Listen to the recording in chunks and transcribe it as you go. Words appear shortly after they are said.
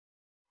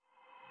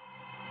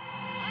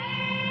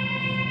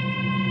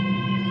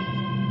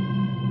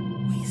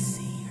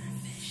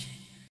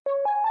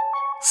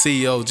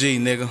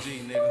COG, nigga.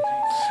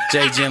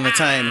 JG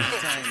Entertainment.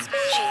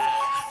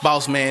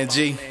 Boss man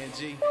G.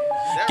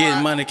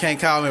 Getting money, can't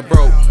call me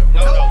broke.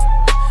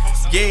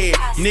 Yeah,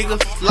 nigga,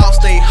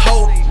 lost they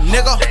hope,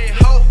 nigga.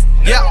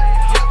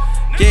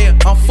 Yeah,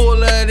 I'm full of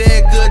that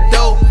good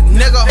dope,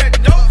 nigga.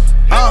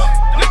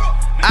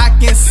 I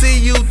can see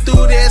you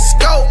through that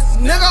scope,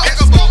 nigga.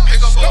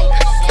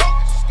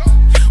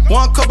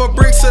 One couple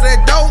bricks of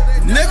that dope,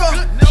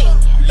 nigga.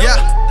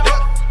 Yeah.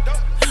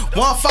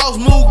 One false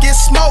move, get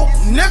smoked,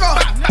 nigga.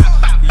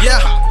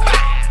 Yeah.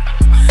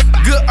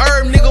 Good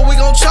herb, nigga, we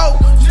gon' choke.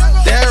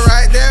 That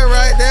right, that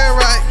right, that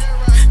right.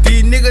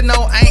 These niggas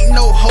know ain't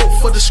no hope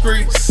for the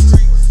streets.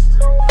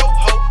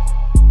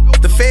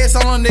 The feds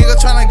on a nigga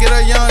tryna get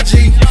a young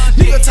G.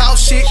 Nigga talk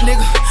shit,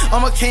 nigga.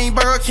 I'm a king,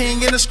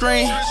 BirdG in the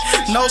screen.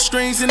 No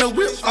strings in the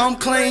whip, I'm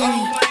clean.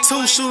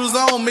 2 shooters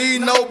on me,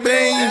 no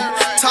beam.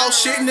 Talk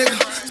shit, nigga.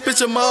 Spit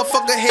your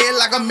motherfucker head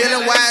like a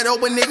million wide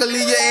open, nigga.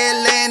 Leave your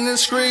ass laying in the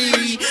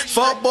street.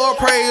 Fuck boy,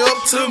 pray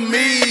up to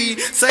me.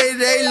 Say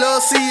they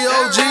love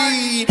COG.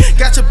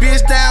 Got your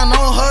bitch down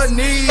on her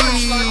knees,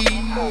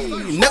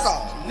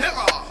 nigga.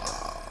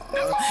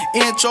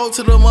 Intro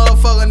to the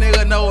motherfucker,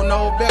 nigga. No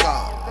bigger.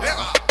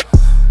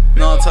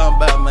 Know what I'm talking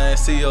about, man?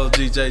 COG,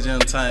 JG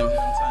Entertainment.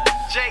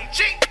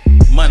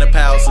 Money,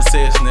 power,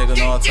 success, nigga.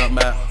 Know what I'm talking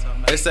about?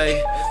 They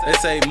say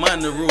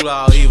money to rule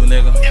all evil,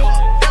 nigga.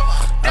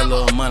 I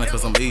love money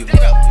cause I'm evil.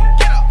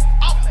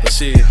 But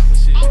shit,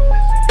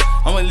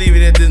 I'm gonna leave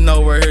it at this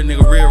note right here,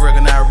 nigga. Real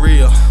recognize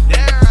real.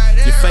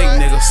 You fake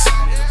niggas,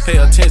 pay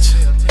attention.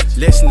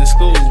 Lesson in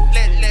school.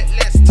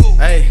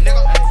 Hey,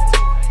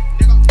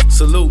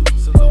 salute,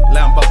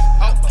 Lambo,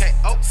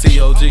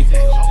 COG,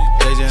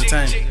 JG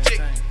Entertainment.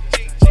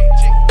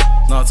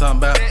 Know what I'm talking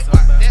about?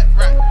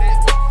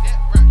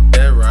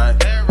 That right.